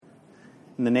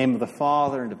In the name of the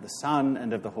Father, and of the Son,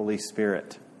 and of the Holy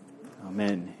Spirit.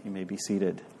 Amen. You may be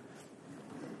seated.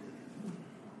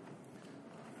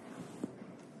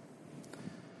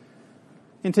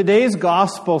 In today's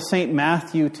Gospel, St.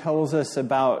 Matthew tells us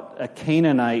about a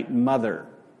Canaanite mother.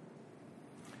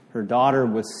 Her daughter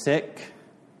was sick,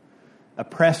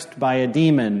 oppressed by a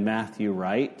demon, Matthew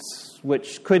writes,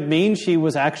 which could mean she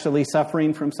was actually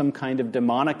suffering from some kind of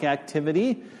demonic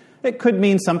activity. It could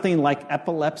mean something like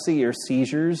epilepsy or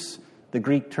seizures. The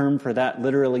Greek term for that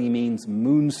literally means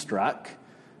moonstruck.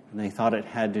 And they thought it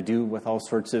had to do with all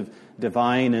sorts of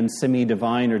divine and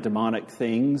semi-divine or demonic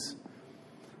things.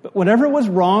 But whatever was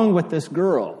wrong with this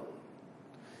girl,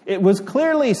 it was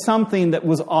clearly something that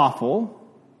was awful,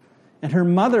 and her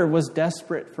mother was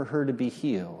desperate for her to be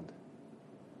healed.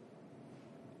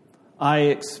 I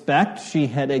expect she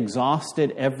had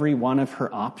exhausted every one of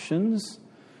her options,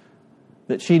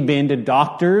 that she'd been to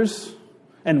doctors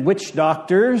and witch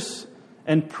doctors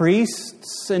and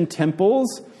priests and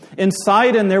temples. In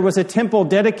Sidon, there was a temple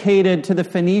dedicated to the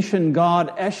Phoenician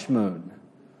god Eshmun,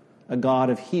 a god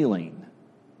of healing.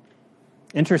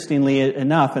 Interestingly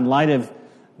enough, in light of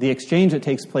the exchange that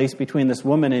takes place between this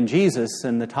woman and Jesus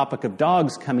and the topic of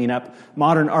dogs coming up,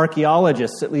 modern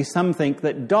archaeologists, at least some, think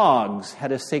that dogs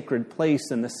had a sacred place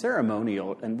in the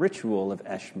ceremonial and ritual of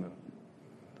Eshmun.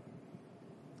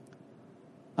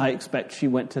 I expect she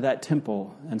went to that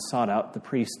temple and sought out the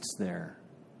priests there.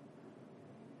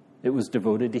 It was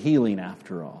devoted to healing,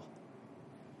 after all.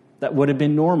 That would have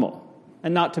been normal,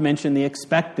 and not to mention the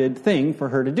expected thing for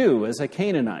her to do as a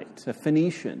Canaanite, a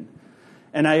Phoenician.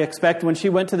 And I expect when she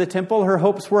went to the temple, her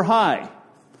hopes were high.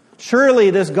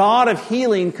 Surely this God of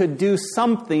healing could do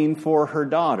something for her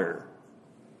daughter.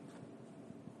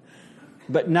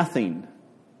 But nothing.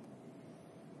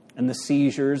 And the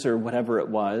seizures, or whatever it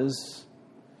was,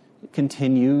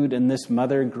 continued, and this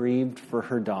mother grieved for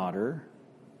her daughter.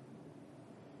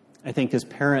 I think as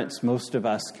parents, most of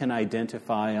us can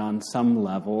identify on some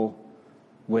level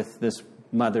with this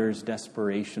mother's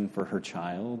desperation for her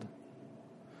child.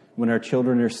 When our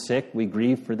children are sick, we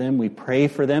grieve for them, we pray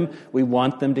for them, we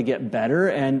want them to get better,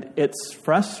 and it's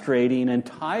frustrating and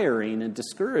tiring and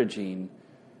discouraging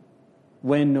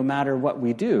when no matter what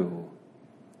we do,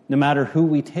 no matter who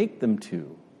we take them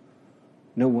to,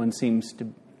 no one seems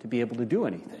to be able to do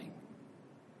anything.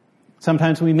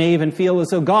 Sometimes we may even feel as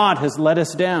though God has let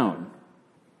us down.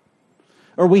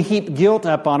 Or we heap guilt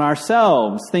up on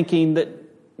ourselves, thinking that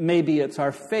maybe it's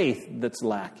our faith that's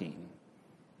lacking.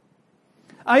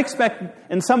 I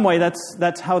expect in some way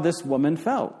that's how this woman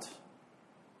felt.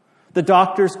 The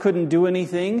doctors couldn't do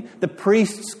anything. The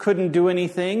priests couldn't do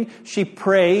anything. She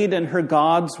prayed and her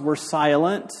gods were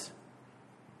silent.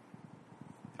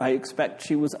 I expect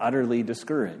she was utterly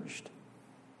discouraged.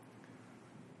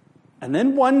 And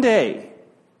then one day,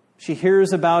 she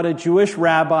hears about a Jewish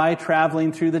rabbi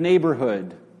traveling through the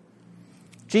neighborhood,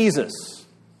 Jesus.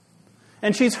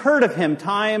 And she's heard of him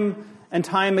time and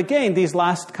time again these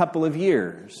last couple of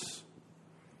years.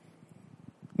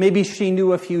 Maybe she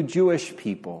knew a few Jewish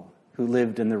people who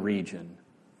lived in the region,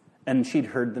 and she'd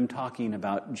heard them talking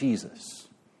about Jesus.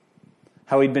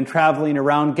 How he'd been traveling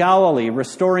around Galilee,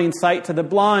 restoring sight to the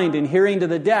blind and hearing to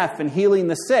the deaf and healing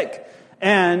the sick,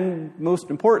 and,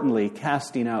 most importantly,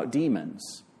 casting out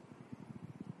demons.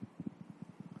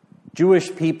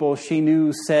 Jewish people, she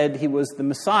knew, said he was the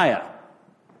Messiah,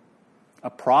 a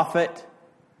prophet,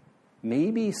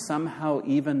 maybe somehow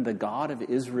even the God of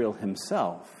Israel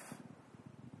himself.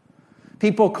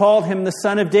 People called him the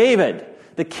Son of David,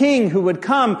 the king who would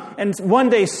come and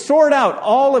one day sort out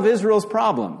all of Israel's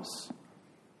problems.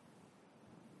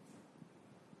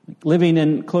 Living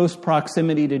in close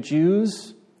proximity to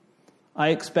Jews, I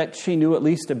expect she knew at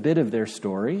least a bit of their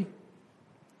story.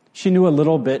 She knew a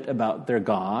little bit about their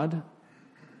God.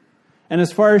 And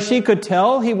as far as she could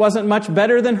tell, he wasn't much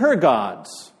better than her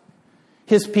gods.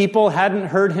 His people hadn't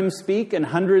heard him speak in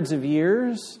hundreds of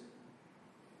years.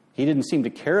 He didn't seem to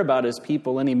care about his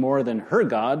people any more than her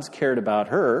gods cared about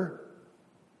her.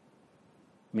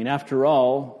 I mean, after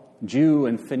all, Jew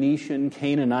and Phoenician,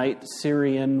 Canaanite,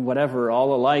 Syrian, whatever,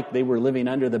 all alike, they were living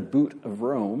under the boot of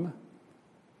Rome.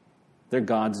 Their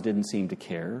gods didn't seem to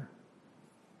care.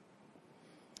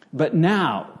 But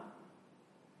now,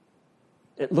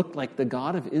 it looked like the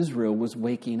God of Israel was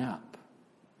waking up.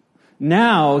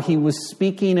 Now he was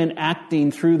speaking and acting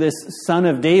through this Son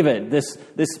of David, this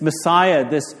Messiah,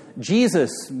 this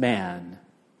Jesus man.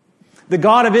 The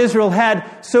God of Israel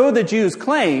had, so the Jews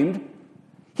claimed,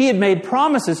 he had made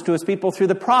promises to his people through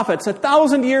the prophets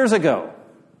 1,000 years ago.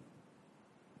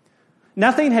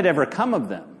 Nothing had ever come of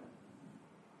them.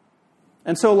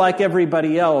 And so, like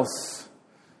everybody else,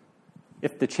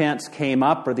 If the chance came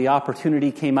up or the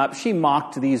opportunity came up, she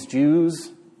mocked these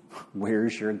Jews.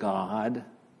 Where's your God?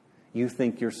 You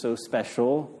think you're so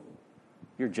special?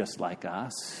 You're just like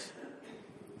us.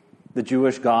 The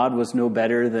Jewish God was no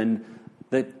better than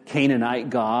the Canaanite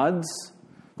gods.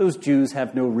 Those Jews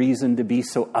have no reason to be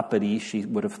so uppity, she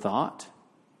would have thought.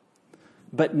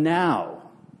 But now,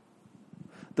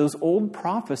 those old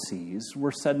prophecies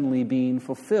were suddenly being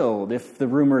fulfilled. If the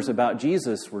rumors about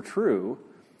Jesus were true,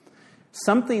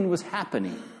 something was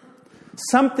happening.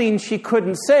 Something she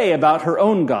couldn't say about her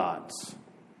own gods.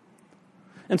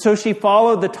 And so she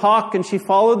followed the talk and she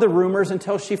followed the rumors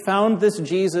until she found this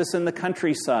Jesus in the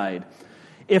countryside.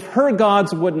 If her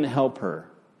gods wouldn't help her,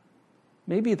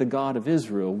 maybe the God of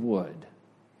Israel would.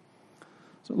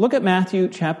 So look at Matthew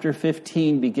chapter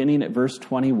 15, beginning at verse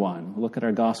 21. Look at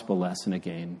our gospel lesson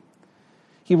again.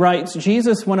 He writes,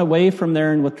 Jesus went away from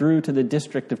there and withdrew to the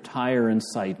district of Tyre and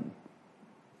Sidon,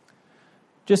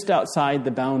 just outside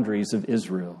the boundaries of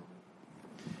Israel.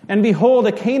 And behold,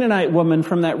 a Canaanite woman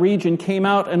from that region came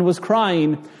out and was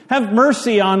crying, "Have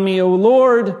mercy on me, O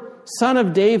Lord, Son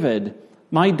of David.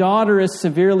 My daughter is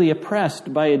severely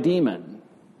oppressed by a demon."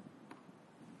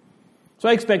 So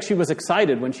I expect she was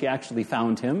excited when she actually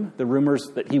found him. The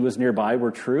rumors that he was nearby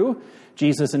were true.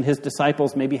 Jesus and his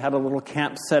disciples maybe had a little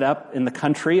camp set up in the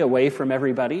country away from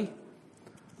everybody.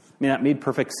 I mean, that made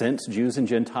perfect sense. Jews and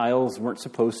Gentiles weren't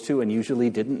supposed to and usually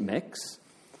didn't mix.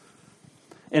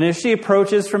 And as she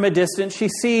approaches from a distance, she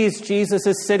sees Jesus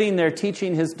is sitting there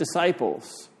teaching his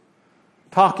disciples,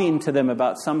 talking to them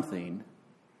about something.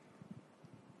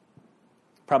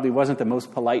 Probably wasn't the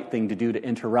most polite thing to do to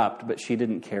interrupt, but she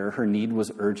didn't care. Her need was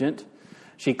urgent.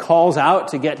 She calls out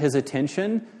to get his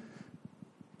attention.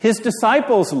 His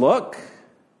disciples look,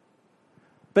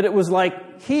 but it was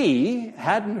like he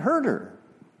hadn't heard her.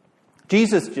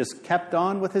 Jesus just kept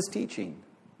on with his teaching.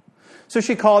 So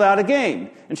she called out again,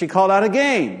 and she called out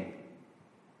again.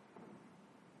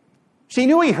 She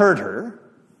knew he heard her,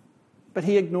 but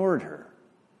he ignored her.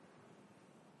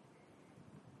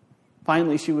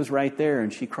 Finally, she was right there,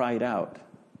 and she cried out.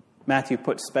 Matthew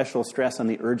puts special stress on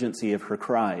the urgency of her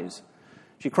cries.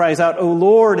 She cries out, "O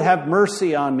Lord, have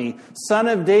mercy on me. Son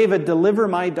of David, deliver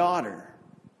my daughter."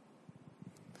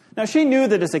 Now, she knew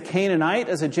that as a Canaanite,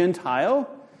 as a Gentile,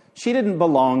 she didn't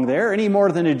belong there any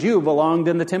more than a Jew belonged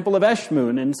in the temple of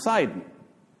Eshmun in Sidon.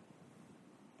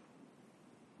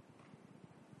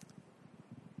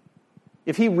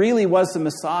 If he really was the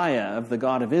Messiah of the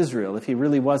God of Israel, if he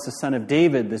really was the son of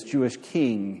David, this Jewish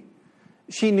king,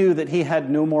 she knew that he had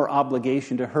no more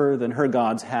obligation to her than her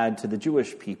gods had to the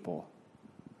Jewish people.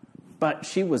 But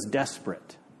she was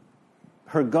desperate.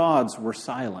 Her gods were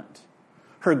silent.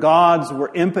 Her gods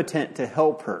were impotent to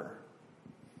help her.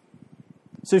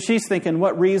 So she's thinking,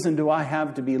 what reason do I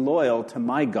have to be loyal to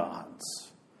my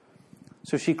gods?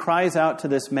 So she cries out to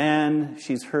this man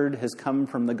she's heard has come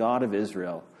from the God of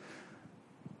Israel.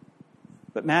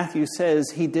 But Matthew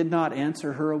says he did not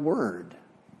answer her a word.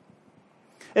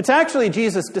 It's actually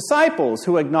Jesus' disciples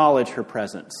who acknowledge her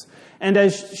presence. And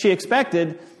as she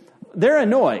expected, they're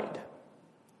annoyed.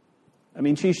 I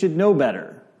mean, she should know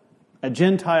better. A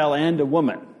Gentile and a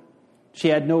woman. She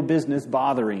had no business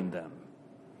bothering them.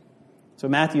 So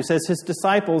Matthew says his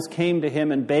disciples came to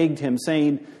him and begged him,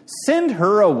 saying, "Send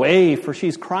her away, for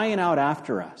she's crying out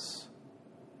after us."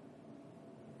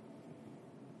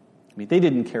 I mean, they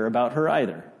didn't care about her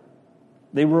either.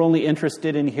 They were only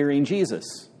interested in hearing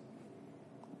Jesus.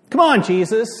 Come on,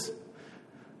 Jesus.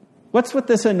 What's with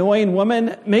this annoying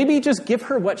woman? Maybe just give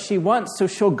her what she wants so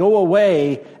she'll go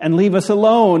away and leave us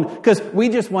alone, because we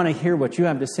just want to hear what you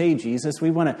have to say, Jesus. We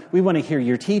want to hear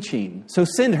your teaching. So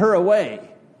send her away.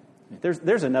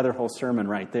 There's another whole sermon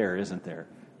right there, isn't there?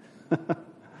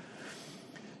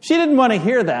 She didn't want to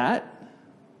hear that,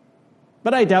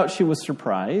 but I doubt she was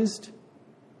surprised.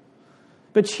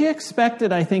 But she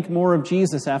expected, I think, more of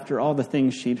Jesus after all the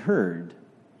things she'd heard.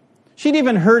 She'd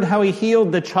even heard how he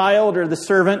healed the child or the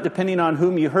servant, depending on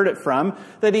whom you heard it from,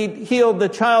 that he healed the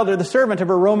child or the servant of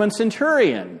a Roman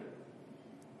centurion.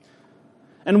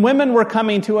 And women were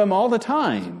coming to him all the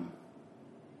time.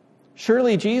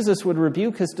 Surely Jesus would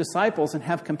rebuke his disciples and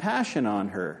have compassion on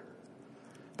her.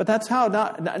 But that's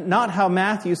not how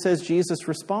Matthew says Jesus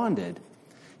responded.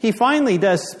 He finally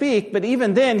does speak, but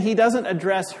even then he doesn't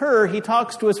address her. He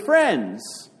talks to his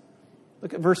friends.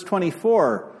 Look at verse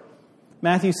 24.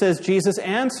 Matthew says Jesus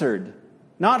answered.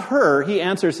 Not her, he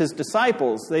answers his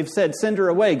disciples. They've said, send her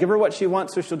away. Give her what she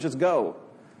wants so she'll just go.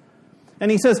 And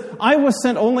he says, I was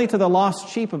sent only to the lost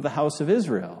sheep of the house of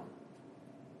Israel.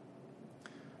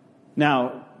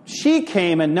 Now, she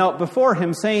came and knelt before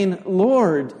him saying,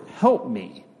 Lord, help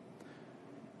me.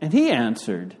 And And he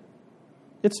answered,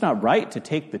 "It's not right to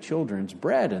take the children's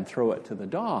bread and throw it to the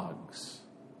dogs."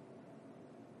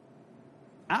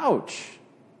 Ouch.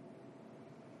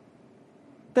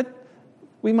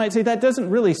 We might say that doesn't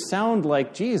really sound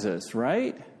like Jesus,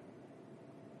 right?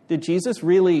 Did Jesus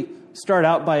really start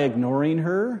out by ignoring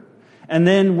her? And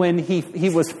then when he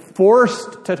was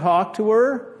forced to talk to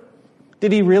her,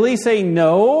 did he really say,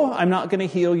 "No, I'm not going to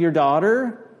heal your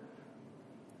daughter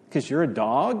because you're a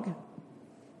dog?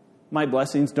 My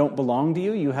blessings don't belong to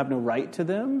you. You have no right to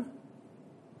them"?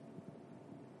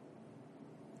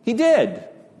 He did.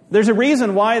 There's a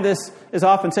reason why this is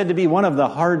often said to be one of the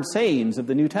hard sayings of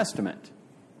the New Testament.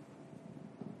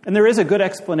 And there is a good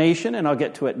explanation, and I'll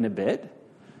get to it in a bit.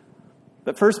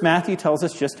 But first, Matthew tells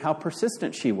us just how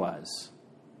persistent she was.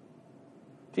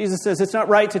 Jesus says, "It's not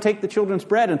right to take the children's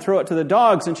bread and throw it to the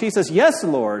dogs." And she says, "Yes,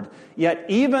 Lord, yet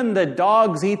even the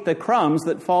dogs eat the crumbs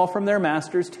that fall from their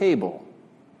master's table."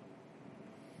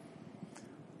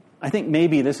 I think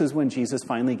maybe this is when Jesus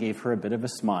finally gave her a bit of a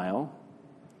smile.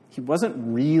 He wasn't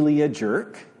really a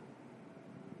jerk.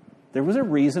 There was a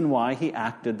reason why he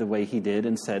acted the way he did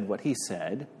and said what he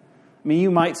said. I mean,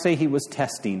 you might say he was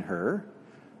testing her,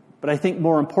 but I think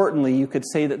more importantly, you could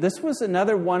say that this was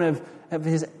another one of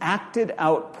his acted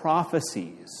out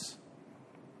prophecies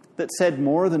that said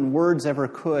more than words ever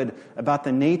could about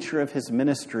the nature of his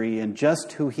ministry and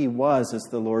just who he was as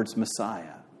the Lord's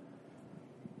Messiah.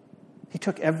 He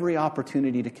took every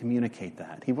opportunity to communicate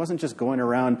that. He wasn't just going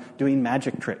around doing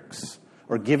magic tricks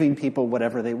or giving people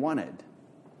whatever they wanted.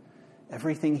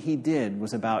 Everything he did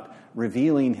was about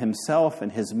revealing himself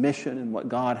and his mission and what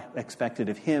God expected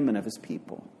of him and of his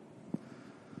people.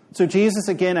 So Jesus,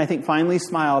 again, I think, finally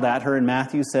smiled at her, and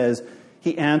Matthew says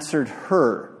he answered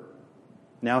her.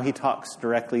 Now he talks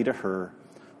directly to her.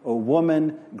 "O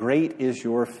woman, great is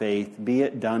your faith. Be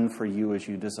it done for you as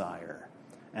you desire."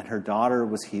 And her daughter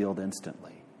was healed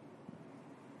instantly.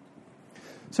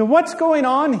 So what's going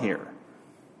on here?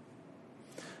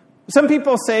 Some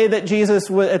people say that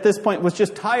Jesus, at this point, was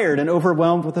just tired and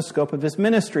overwhelmed with the scope of his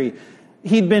ministry.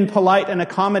 He'd been polite and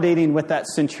accommodating with that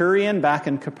centurion back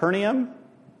in Capernaum.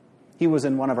 He was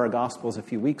in one of our Gospels a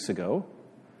few weeks ago.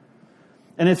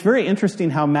 And it's very interesting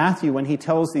how Matthew, when he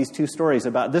tells these two stories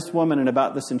about this woman and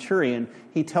about the centurion,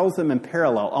 he tells them in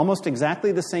parallel, almost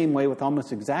exactly the same way, with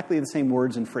almost exactly the same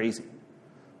words and phrasing.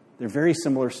 They're very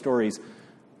similar stories.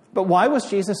 But why was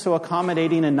Jesus so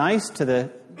accommodating and nice to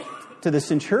the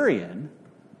centurion?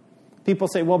 People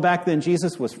say, well, back then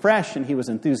Jesus was fresh and he was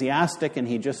enthusiastic and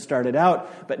he just started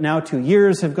out, but now 2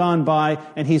 years have gone by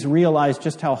and he's realized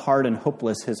just how hard and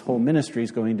hopeless his whole ministry is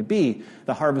going to be.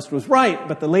 The harvest was ripe,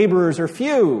 but the laborers are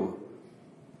few.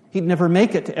 He'd never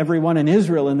make it to everyone in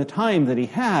Israel in the time that he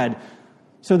had,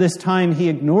 so this time he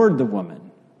ignored the woman.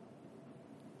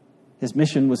 His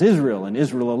mission was Israel and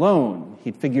Israel alone.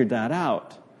 He'd figured that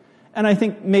out. And I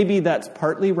think maybe that's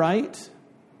partly right,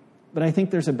 but I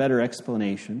think there's a better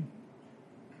explanation.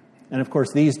 And of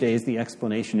course, these days, the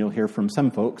explanation you'll hear from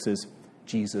some folks is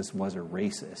Jesus was a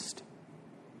racist.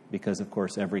 Because, of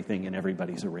course, everything and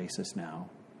everybody's a racist now.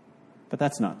 But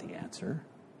that's not the answer.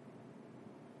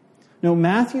 No,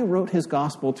 Matthew wrote his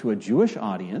gospel to a Jewish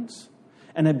audience,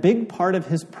 and a big part of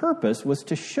his purpose was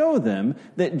to show them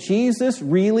that Jesus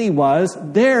really was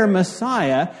their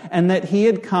Messiah, and that he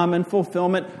had come in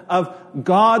fulfillment of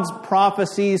God's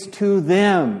prophecies to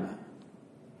them.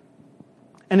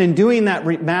 And in doing that,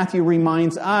 Matthew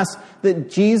reminds us that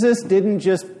Jesus didn't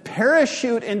just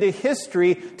parachute into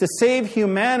history to save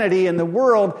humanity and the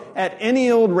world at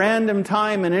any old random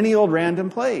time and any old random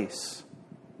place.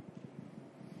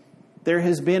 There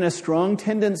has been a strong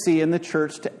tendency in the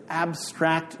church to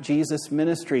abstract Jesus'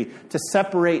 ministry, to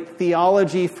separate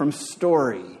theology from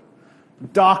story,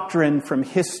 doctrine from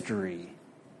history.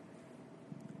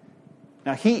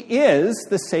 Now, he is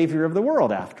the Savior of the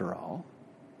world, after all.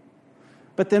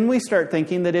 But then we start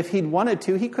thinking that if he'd wanted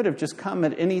to, he could have just come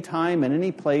at any time and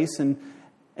any place and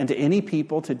to any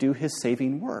people to do his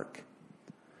saving work.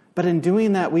 But in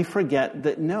doing that, we forget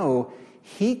that no,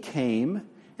 he came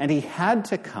and he had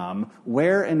to come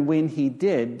where and when he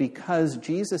did, because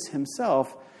Jesus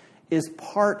himself is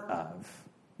part of,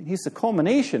 he's the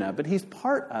culmination of, but he's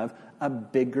part of a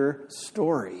bigger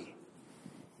story.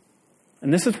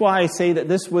 And this is why I say that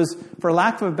this was, for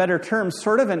lack of a better term,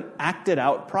 sort of an acted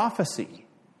out prophecy.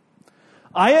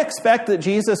 I expect that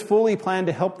Jesus fully planned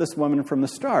to help this woman from the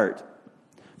start.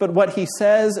 But what he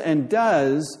says and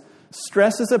does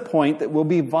stresses a point that will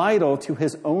be vital to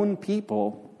his own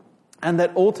people, and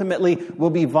that ultimately will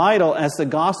be vital as the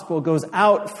gospel goes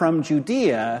out from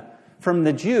Judea, from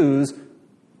the Jews,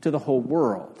 to the whole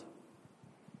world.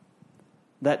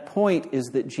 That point is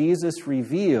that Jesus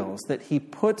reveals, that he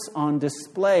puts on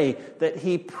display, that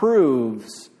he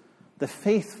proves the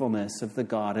faithfulness of the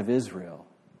God of Israel.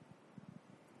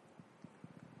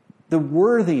 The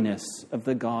worthiness of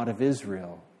the God of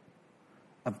Israel,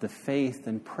 of the faith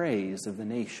and praise of the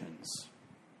nations.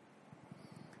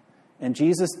 And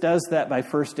Jesus does that by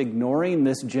first ignoring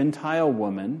this Gentile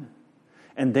woman,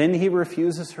 and then he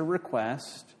refuses her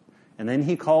request, and then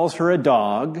he calls her a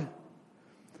dog.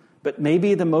 But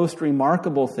maybe the most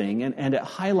remarkable thing, and it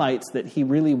highlights that he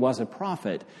really was a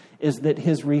prophet, is that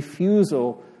his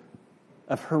refusal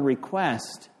of her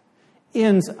request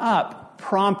ends up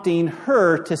prompting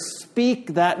her to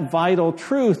speak that vital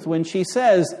truth when she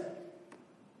says,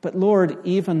 "But Lord,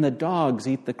 even the dogs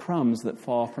eat the crumbs that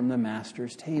fall from the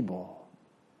master's table."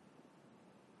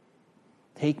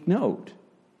 Take note.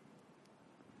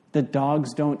 The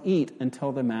dogs don't eat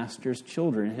until the master's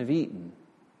children have eaten.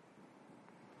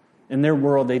 In their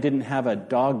world, they didn't have a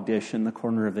dog dish in the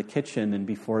corner of the kitchen, and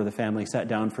before the family sat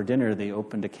down for dinner, they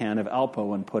opened a can of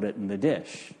Alpo and put it in the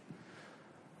dish.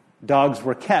 Dogs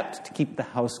were kept to keep the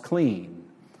house clean.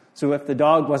 So if the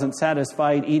dog wasn't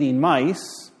satisfied eating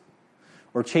mice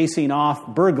or chasing off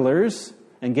burglars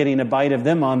and getting a bite of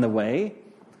them on the way,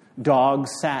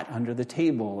 dogs sat under the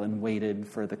table and waited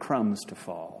for the crumbs to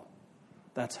fall.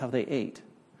 That's how they ate.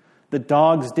 The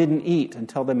dogs didn't eat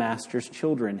until the master's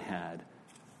children had.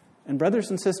 And brothers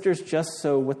and sisters, just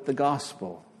so with the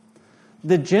gospel.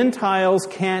 The Gentiles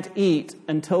can't eat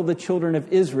until the children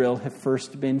of Israel have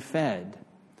first been fed.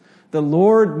 The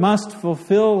Lord must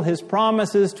fulfill his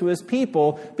promises to his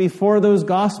people before those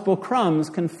gospel crumbs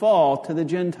can fall to the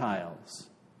Gentiles.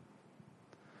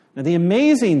 Now, the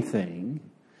amazing thing,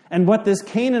 and what this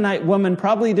Canaanite woman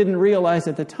probably didn't realize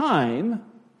at the time,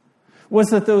 was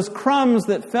that those crumbs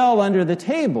that fell under the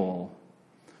table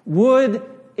would,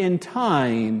 in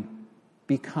time,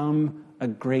 become a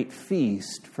great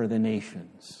feast for the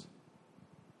nations.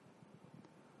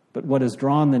 But what has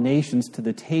drawn the nations to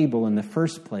the table in the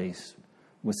first place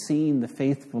was seeing the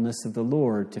faithfulness of the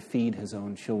Lord to feed his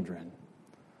own children.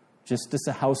 Just as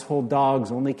the household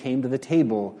dogs only came to the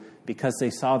table because they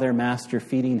saw their master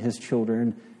feeding his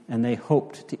children and they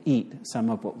hoped to eat some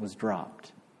of what was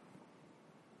dropped.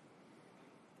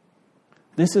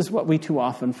 This is what we too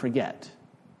often forget.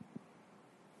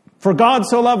 For God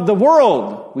so loved the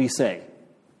world, we say.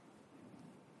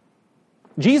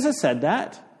 Jesus said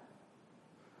that.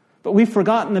 But we've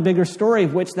forgotten the bigger story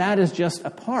of which that is just a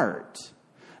part.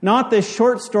 Not this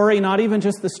short story, not even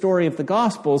just the story of the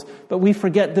Gospels, but we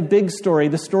forget the big story,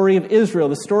 the story of Israel,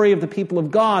 the story of the people of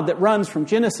God that runs from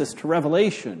Genesis to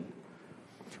Revelation.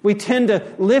 We tend to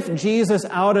lift Jesus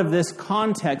out of this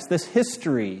context, this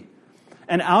history,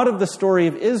 and out of the story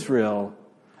of Israel,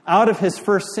 out of his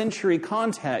first century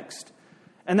context.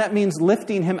 And that means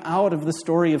lifting him out of the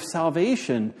story of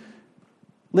salvation,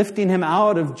 lifting him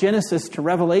out of Genesis to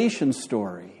Revelation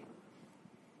story.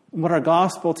 And what our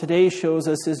gospel today shows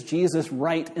us is Jesus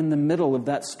right in the middle of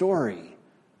that story.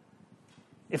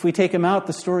 If we take him out,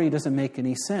 the story doesn't make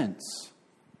any sense.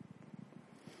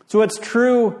 So it's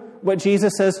true what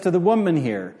Jesus says to the woman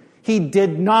here. He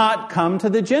did not come to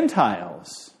the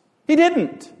Gentiles. He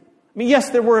didn't. I mean, yes,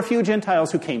 there were a few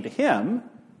Gentiles who came to him,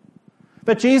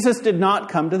 but Jesus did not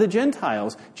come to the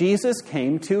Gentiles. Jesus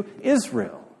came to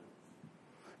Israel.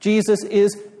 Jesus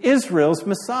is Israel's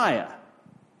Messiah.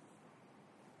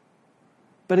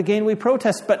 But again, we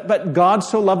protest, but God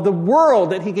so loved the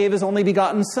world that he gave his only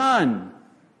begotten Son.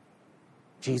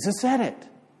 Jesus said it.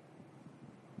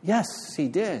 Yes, he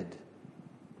did.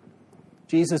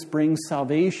 Jesus brings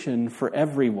salvation for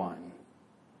everyone.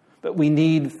 But we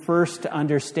need first to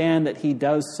understand that he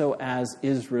does so as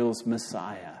Israel's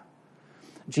Messiah.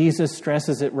 Jesus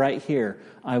stresses it right here.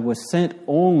 I was sent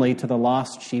only to the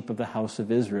lost sheep of the house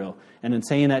of Israel. And in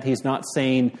saying that, he's not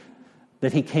saying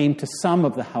that he came to some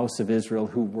of the house of Israel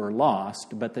who were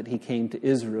lost, but that he came to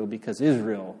Israel because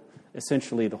Israel,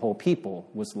 essentially the whole people,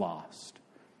 was lost.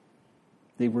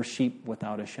 They were sheep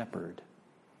without a shepherd.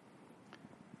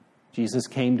 Jesus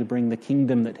came to bring the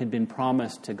kingdom that had been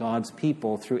promised to God's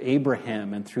people through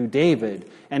Abraham and through David.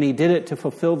 And he did it to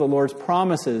fulfill the Lord's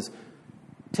promises,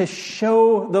 to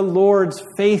show the Lord's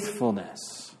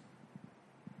faithfulness.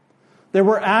 There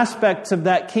were aspects of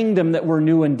that kingdom that were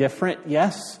new and different,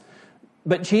 yes.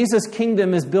 But Jesus'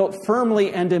 kingdom is built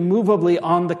firmly and immovably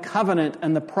on the covenant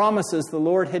and the promises the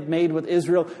Lord had made with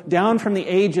Israel down from the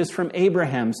ages from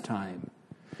Abraham's time.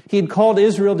 He'd called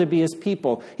Israel to be his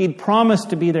people. He'd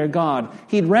promised to be their God.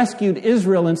 He'd rescued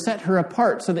Israel and set her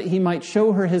apart so that he might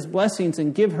show her his blessings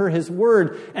and give her his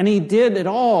word. And he did it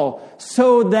all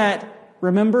so that,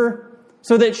 remember,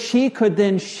 so that she could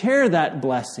then share that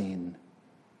blessing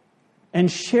and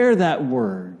share that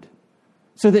word,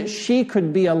 so that she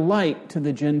could be a light to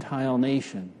the Gentile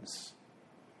nations.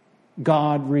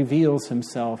 God reveals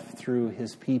himself through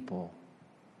his people,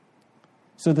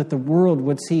 so that the world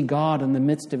would see God in the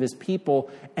midst of his people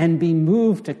and be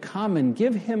moved to come and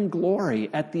give him glory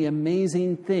at the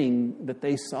amazing thing that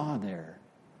they saw there.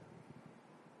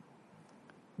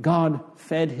 God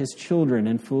fed his children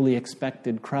and fully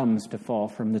expected crumbs to fall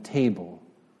from the table.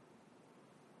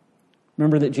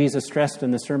 Remember that Jesus stressed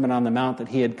in the Sermon on the Mount that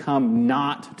he had come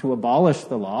not to abolish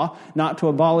the law, not to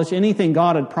abolish anything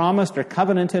God had promised or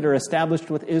covenanted or established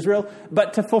with Israel,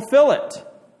 but to fulfill it.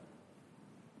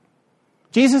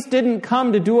 Jesus didn't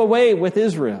come to do away with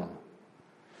Israel.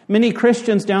 Many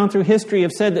Christians down through history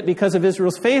have said that because of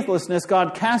Israel's faithlessness,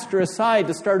 God cast her aside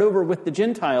to start over with the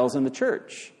Gentiles in the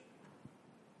church.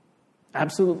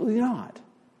 Absolutely not.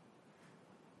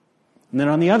 And then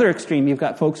on the other extreme, you've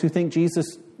got folks who think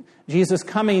Jesus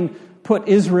coming put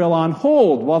Israel on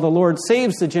hold while the Lord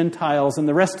saves the Gentiles and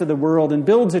the rest of the world and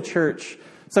builds a church.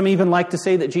 Some even like to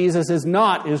say that Jesus is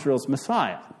not Israel's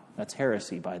Messiah. That's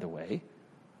heresy, by the way.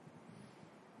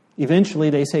 Eventually,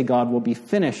 they say God will be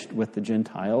finished with the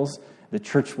Gentiles, the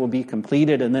church will be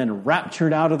completed and then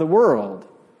raptured out of the world.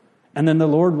 And then the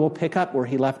Lord will pick up where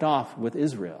he left off with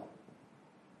Israel.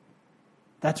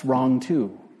 That's wrong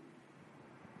too.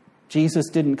 Jesus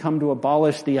didn't come to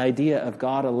abolish the idea of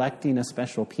God electing a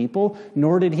special people,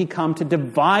 nor did he come to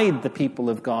divide the people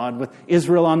of God with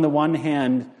Israel on the one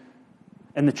hand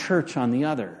and the church on the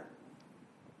other.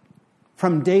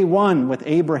 From day one with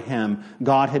Abraham,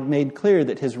 God had made clear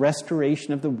that his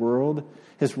restoration of the world,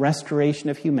 his restoration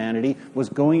of humanity, was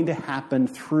going to happen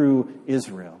through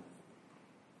Israel.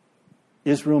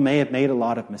 Israel may have made a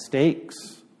lot of mistakes,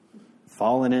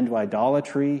 fallen into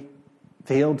idolatry,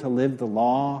 failed to live the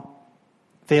law,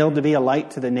 failed to be a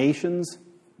light to the nations,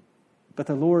 but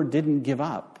the Lord didn't give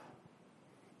up.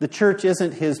 The church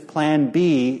isn't his plan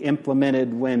B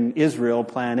implemented when Israel,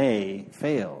 plan A,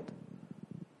 failed.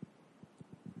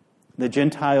 The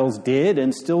Gentiles did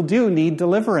and still do need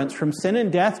deliverance from sin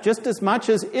and death just as much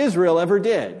as Israel ever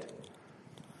did.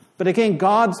 But again,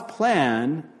 God's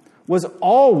plan was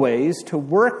always to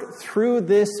work through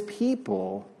this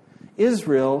people,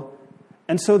 Israel,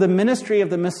 and so the ministry of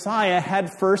the Messiah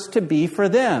had first to be for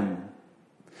them.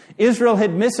 Israel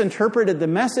had misinterpreted the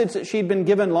message that she'd been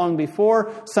given long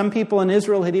before. Some people in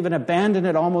Israel had even abandoned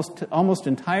it almost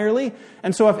entirely.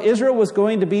 And so if Israel was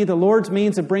going to be the Lord's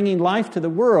means of bringing life to the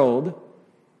world,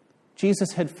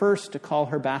 Jesus had first to call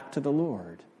her back to the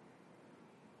Lord.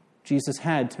 Jesus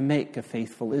had to make a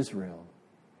faithful Israel.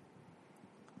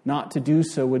 Not to do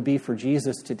so would be for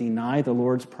Jesus to deny the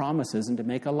Lord's promises and to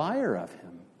make a liar of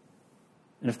him.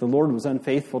 And if the Lord was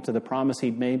unfaithful to the promise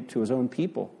he'd made to his own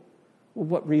people, well,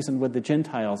 what reason would the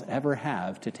Gentiles ever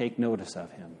have to take notice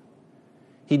of him?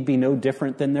 He'd be no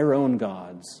different than their own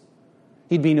gods.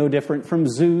 He'd be no different from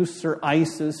Zeus or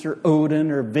Isis or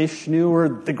Odin or Vishnu or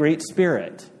the Great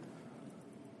Spirit.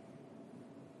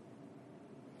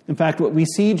 In fact, what we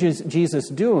see Jesus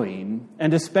doing,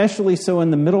 and especially so in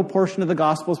the middle portion of the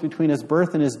Gospels between his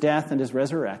birth and his death and his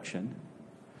resurrection,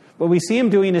 what we see him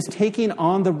doing is taking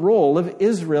on the role of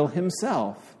Israel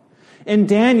himself. In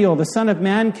Daniel, the Son of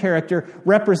Man character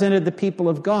represented the people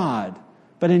of God.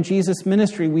 But in Jesus'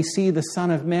 ministry, we see the Son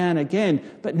of Man again.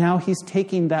 But now he's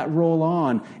taking that role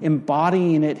on,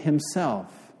 embodying it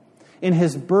himself. In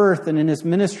his birth and in his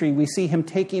ministry, we see him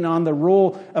taking on the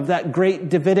role of that great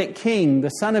Davidic king, the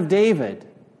son of David.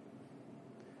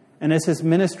 And as his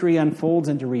ministry unfolds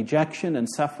into rejection and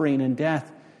suffering and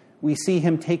death, we see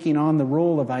him taking on the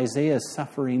role of Isaiah's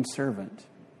suffering servant.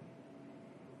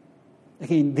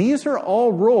 Again, these are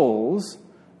all roles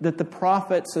that the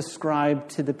prophets ascribed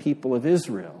to the people of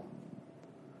Israel.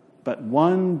 But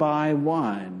one by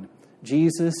one,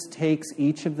 Jesus takes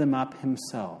each of them up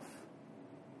himself.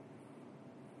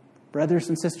 Brothers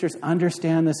and sisters,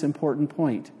 understand this important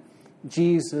point.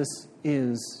 Jesus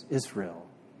is Israel.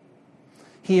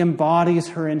 He embodies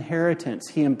her inheritance.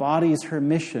 He embodies her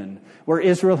mission. Where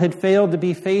Israel had failed to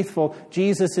be faithful,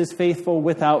 Jesus is faithful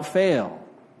without fail.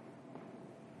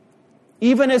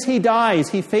 Even as he dies,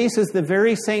 he faces the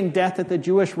very same death that the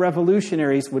Jewish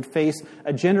revolutionaries would face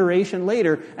a generation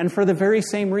later, and for the very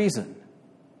same reason.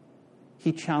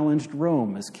 He challenged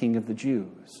Rome as king of the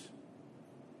Jews.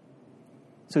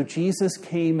 So Jesus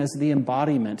came as the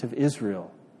embodiment of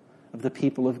Israel, of the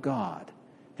people of God.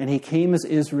 And he came as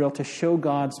Israel to show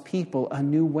God's people a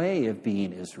new way of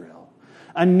being Israel.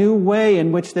 A new way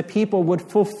in which the people would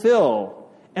fulfill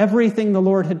everything the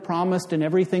Lord had promised and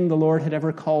everything the Lord had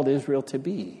ever called Israel to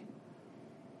be.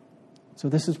 So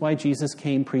this is why Jesus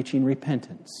came preaching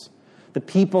repentance. The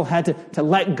people had to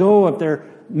let go of their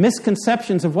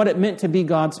misconceptions of what it meant to be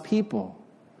God's people.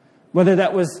 Whether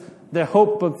that was the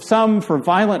hope of some for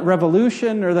violent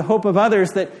revolution or the hope of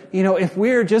others that, if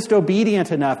we're just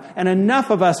obedient enough and enough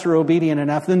of us are obedient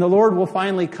enough, then the Lord will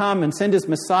finally come and send his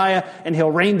Messiah and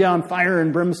he'll rain down fire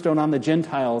and brimstone on the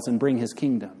Gentiles and bring his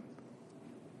kingdom.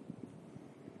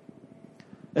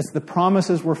 As the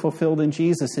promises were fulfilled in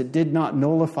Jesus, it did not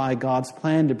nullify God's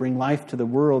plan to bring life to the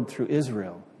world through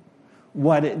Israel.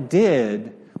 What it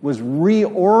did was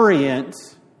reorient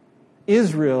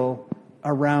Israel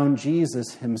around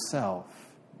Jesus himself.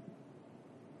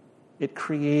 It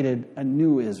created a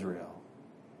new Israel,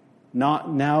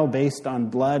 not now based on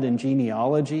blood and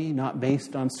genealogy, not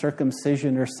based on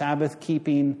circumcision or Sabbath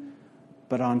keeping,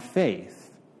 but on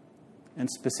faith, and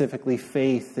specifically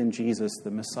faith in Jesus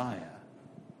the Messiah.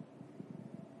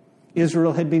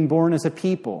 Israel had been born as a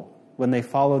people when they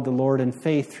followed the Lord in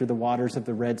faith through the waters of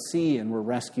the Red Sea and were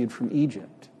rescued from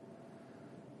Egypt.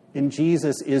 In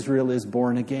Jesus, Israel is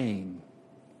born again.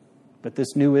 But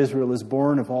this new Israel is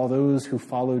born of all those who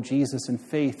follow Jesus in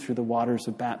faith through the waters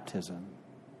of baptism.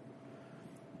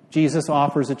 Jesus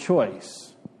offers a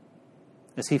choice.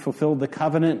 As he fulfilled the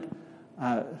covenant,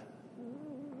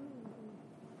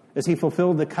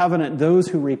 those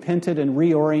who repented and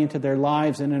reoriented their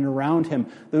lives in and around him,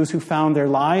 those who found their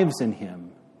lives in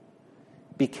him,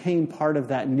 became part of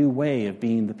that new way of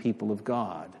being the people of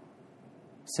God,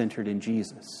 centered in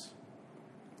Jesus.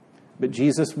 But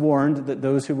Jesus warned that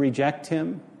those who reject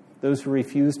him, those who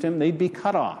refused him, they'd be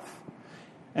cut off.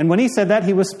 And when he said that,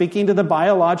 he was speaking to the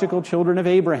biological children of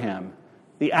Abraham.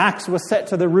 The axe was set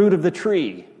to the root of the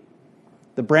tree.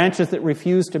 The branches that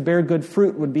refused to bear good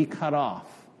fruit would be cut off.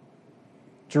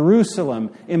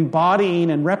 Jerusalem,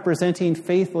 embodying and representing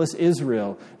faithless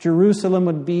Israel, Jerusalem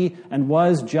would be and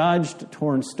was judged,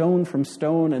 torn stone from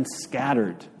stone, and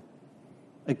scattered.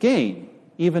 Again,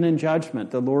 even in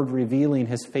judgment, the Lord revealing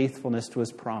his faithfulness to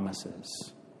his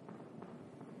promises.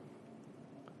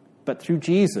 But through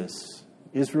Jesus,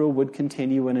 Israel would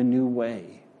continue in a new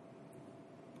way,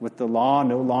 with the law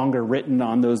no longer written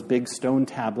on those big stone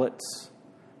tablets,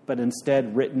 but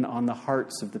instead written on the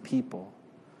hearts of the people.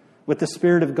 With the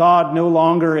Spirit of God no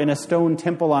longer in a stone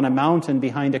temple on a mountain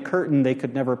behind a curtain they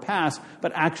could never pass,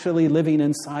 but actually living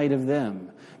inside of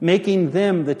them, making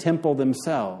them the temple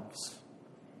themselves.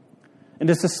 And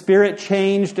as the Spirit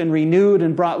changed and renewed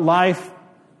and brought life,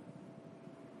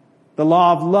 the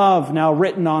law of love now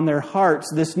written on their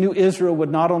hearts, this new Israel would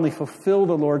not only fulfill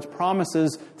the Lord's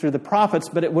promises through the prophets,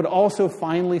 but it would also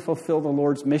finally fulfill the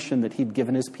Lord's mission that he'd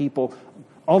given his people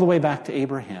all the way back to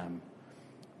Abraham,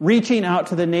 reaching out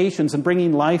to the nations and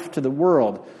bringing life to the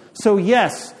world. So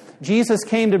yes, Jesus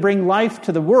came to bring life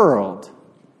to the world,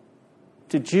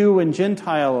 to Jew and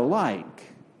Gentile alike.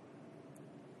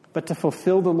 But to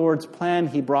fulfill the Lord's plan,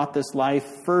 he brought this life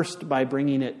first by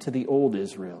bringing it to the old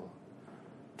Israel,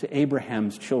 to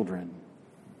Abraham's children.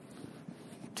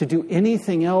 To do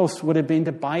anything else would have been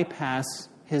to bypass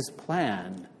his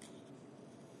plan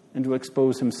and to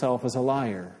expose himself as a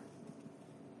liar.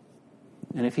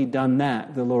 And if he'd done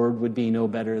that, the Lord would be no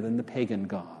better than the pagan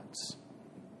gods.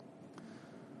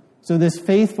 So this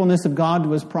faithfulness of God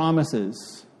to his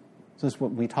promises, this is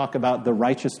what we talk about, the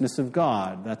righteousness of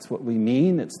God. That's what we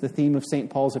mean. It's the theme of St.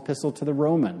 Paul's epistle to the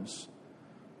Romans.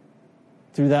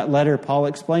 Through that letter, Paul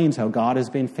explains how God has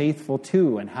been faithful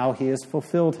to and how he has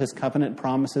fulfilled his covenant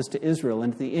promises to Israel.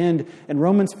 And at the end, in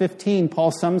Romans 15,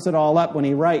 Paul sums it all up when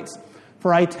he writes,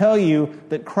 "For I tell you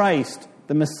that Christ,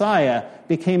 the Messiah,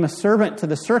 became a servant to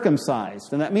the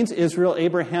circumcised." And that means Israel,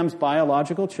 Abraham's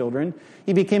biological children.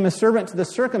 He became a servant to the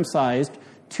circumcised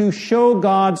to show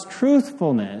God's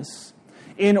truthfulness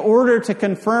in order to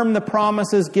confirm the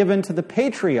promises given to the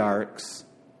patriarchs.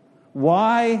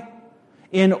 Why?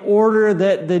 In order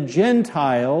that the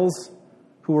Gentiles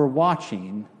who were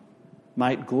watching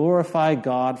might glorify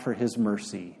God for his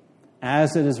mercy.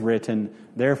 As it is written,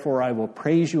 "Therefore I will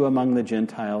praise you among the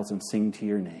Gentiles and sing to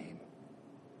your name."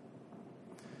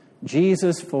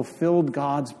 Jesus fulfilled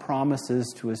God's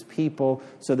promises to his people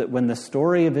so that when the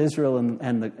story of Israel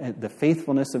and the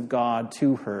faithfulness of God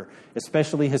to her,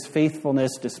 especially his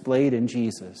faithfulness displayed in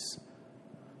Jesus,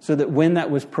 so that when that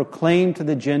was proclaimed to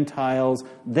the Gentiles,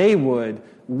 we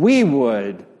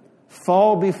would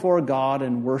fall before God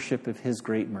in worship of his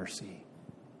great mercy.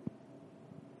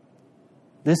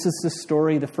 This is the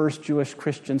story the first Jewish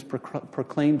Christians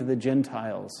proclaimed to the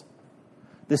Gentiles.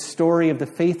 This story of the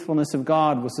faithfulness of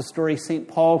God was the story St.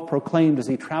 Paul proclaimed as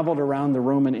he traveled around the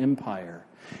Roman Empire.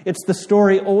 It's the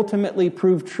story ultimately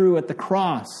proved true at the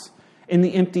cross, in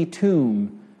the empty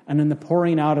tomb, and in the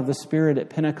pouring out of the Spirit at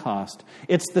Pentecost.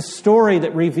 It's the story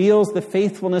that reveals the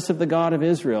faithfulness of the God of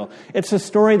Israel. It's a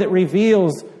story that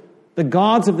reveals the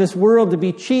gods of this world to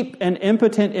be cheap and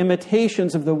impotent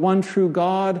imitations of the one true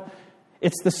God.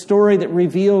 It's the story that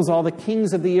reveals all the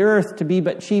kings of the earth to be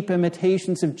but cheap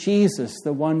imitations of Jesus,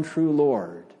 the one true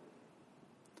Lord.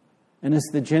 And as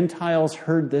the Gentiles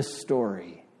heard this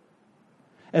story,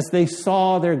 as they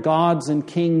saw their gods and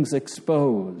kings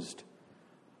exposed,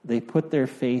 they put their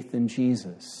faith in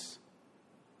Jesus.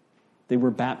 They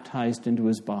were baptized into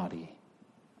his body,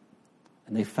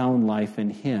 and they found life in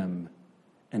him,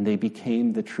 and they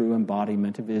became the true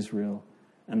embodiment of Israel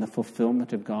and the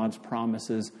fulfillment of God's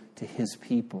promises to his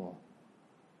people.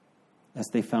 As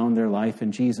they found their life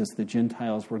in Jesus, the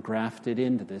Gentiles were grafted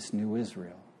into this new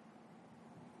Israel.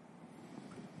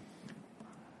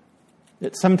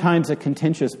 It's sometimes a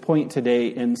contentious point today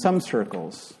in some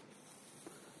circles.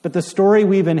 But the story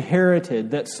we've inherited,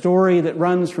 that story that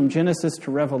runs from Genesis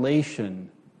to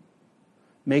Revelation,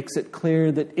 makes it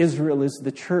clear that Israel is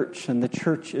the church and the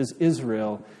church is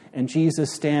Israel, and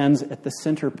Jesus stands at the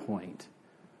center point,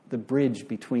 the bridge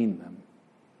between them.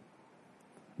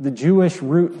 The Jewish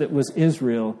root that was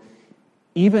Israel,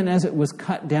 even as it was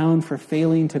cut down for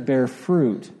failing to bear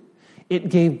fruit, it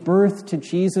gave birth to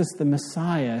Jesus the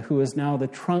Messiah, who is now the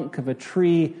trunk of a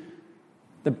tree,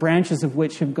 the branches of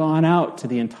which have gone out to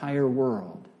the entire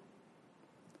world.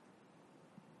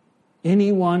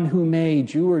 Anyone who may,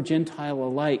 Jew or Gentile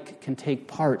alike, can take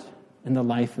part in the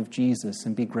life of Jesus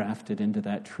and be grafted into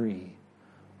that tree.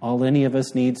 All any of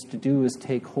us needs to do is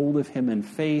take hold of him in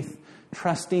faith,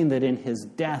 trusting that in his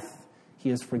death he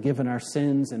has forgiven our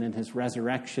sins, and in his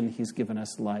resurrection he's given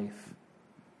us life.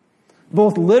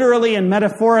 Both literally and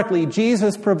metaphorically,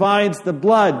 Jesus provides the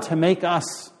blood to make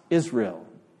us Israel.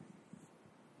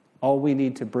 All we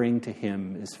need to bring to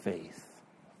him is faith.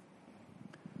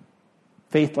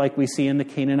 Faith like we see in the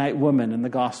Canaanite woman in the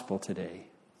gospel today.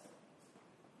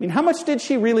 I mean, how much did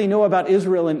she really know about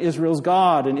Israel and Israel's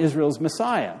God and Israel's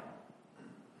Messiah?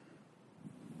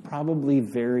 Probably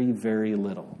very, very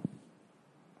little.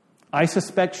 I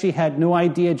suspect she had no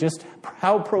idea just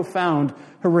how profound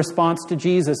her response to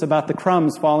Jesus about the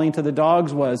crumbs falling to the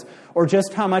dogs was, or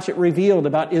just how much it revealed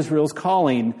about Israel's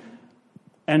calling,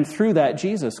 and through that,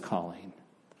 Jesus' calling.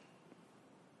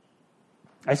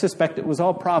 I suspect it was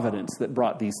all providence that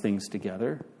brought these things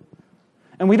together.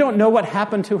 And we don't know what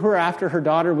happened to her after her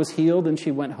daughter was healed and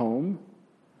she went home.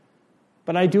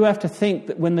 But I do have to think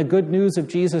that when the good news of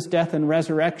Jesus' death and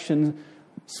resurrection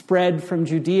spread from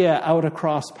Judea out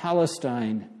across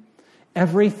Palestine,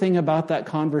 everything about that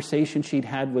conversation she'd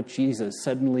had with Jesus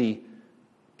suddenly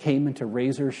came into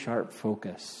razor-sharp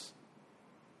focus.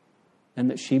 And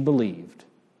that she believed,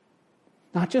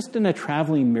 not just in a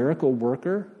traveling miracle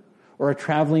worker or a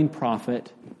traveling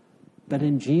prophet, but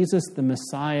in Jesus, the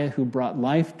Messiah, who brought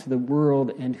life to the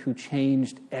world and who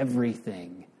changed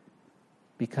everything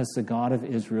because the God of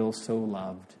Israel so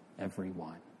loved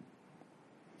everyone.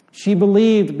 She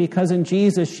believed because in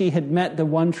Jesus she had met the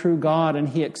one true God, and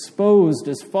he exposed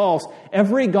as false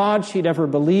every god she'd ever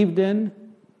believed in.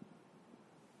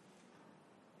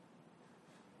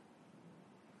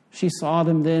 She saw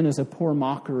them then as a poor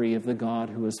mockery of the God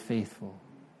who was faithful.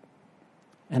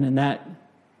 And in that,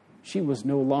 she was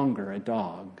no longer a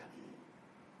dog.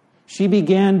 She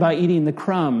began by eating the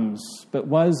crumbs, but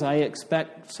was, I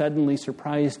expect, suddenly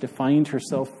surprised to find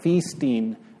herself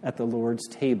feasting at the Lord's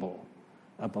table,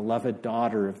 a beloved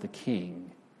daughter of the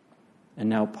King, and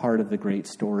now part of the great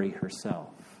story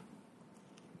herself.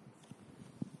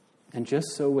 And just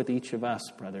so with each of us,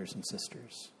 brothers and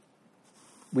sisters.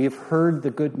 We have heard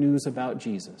the good news about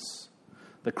Jesus.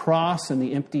 The cross and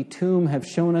the empty tomb have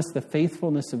shown us the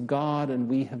faithfulness of God, and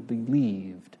we have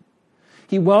believed.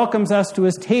 He welcomes us to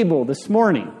his table this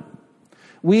morning.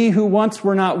 We who once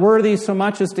were not worthy so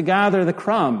much as to gather the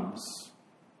crumbs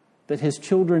that his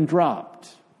children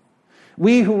dropped.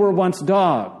 We who were once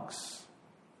dogs,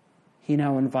 he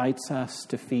now invites us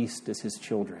to feast as his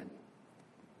children.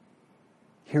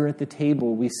 Here at the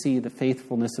table, we see the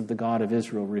faithfulness of the God of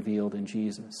Israel revealed in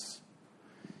Jesus.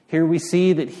 Here we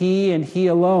see that he and he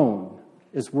alone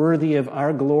is worthy of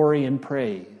our glory and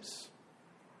praise.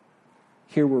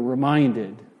 Here we're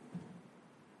reminded,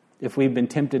 if we've been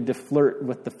tempted to flirt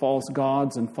with the false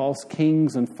gods and false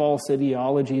kings and false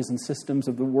ideologies and systems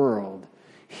of the world,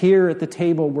 here at the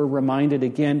table we're reminded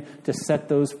again to set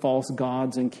those false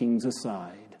gods and kings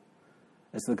aside,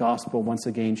 as the gospel once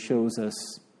again shows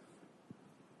us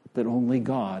that only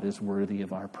God is worthy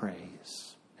of our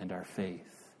praise and our faith.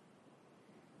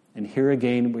 And here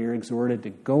again we are exhorted to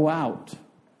go out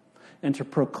and to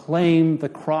proclaim the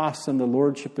cross and the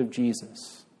lordship of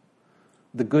Jesus,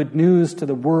 the good news to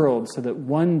the world so that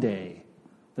one day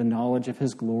the knowledge of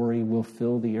his glory will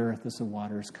fill the earth as the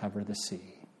waters cover the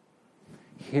sea.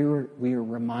 Here we are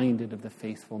reminded of the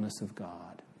faithfulness of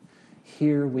God.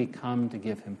 Here we come to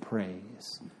give him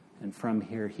praise, and from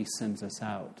here he sends us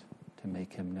out to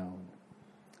make him known.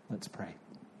 Let's pray.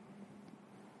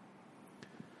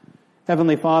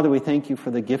 Heavenly Father, we thank you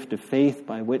for the gift of faith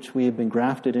by which we have been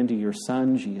grafted into your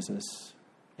Son, Jesus,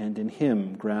 and in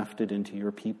him grafted into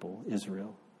your people,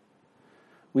 Israel.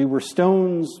 We were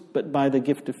stones, but by the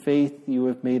gift of faith you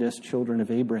have made us children of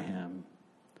Abraham.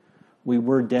 We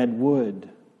were dead wood,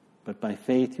 but by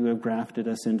faith you have grafted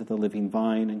us into the living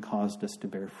vine and caused us to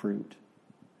bear fruit.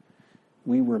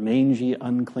 We were mangy,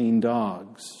 unclean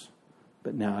dogs,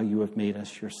 but now you have made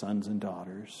us your sons and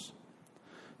daughters.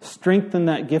 Strengthen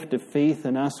that gift of faith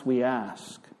in us, we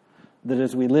ask, that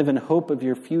as we live in hope of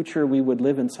your future, we would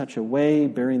live in such a way,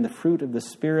 bearing the fruit of the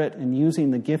Spirit and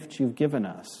using the gifts you've given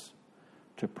us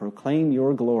to proclaim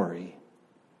your glory.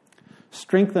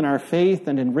 Strengthen our faith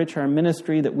and enrich our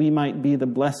ministry that we might be the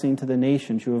blessing to the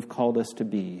nations you have called us to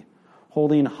be,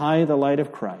 holding high the light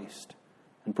of Christ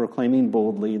and proclaiming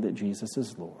boldly that Jesus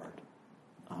is Lord.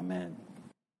 Amen.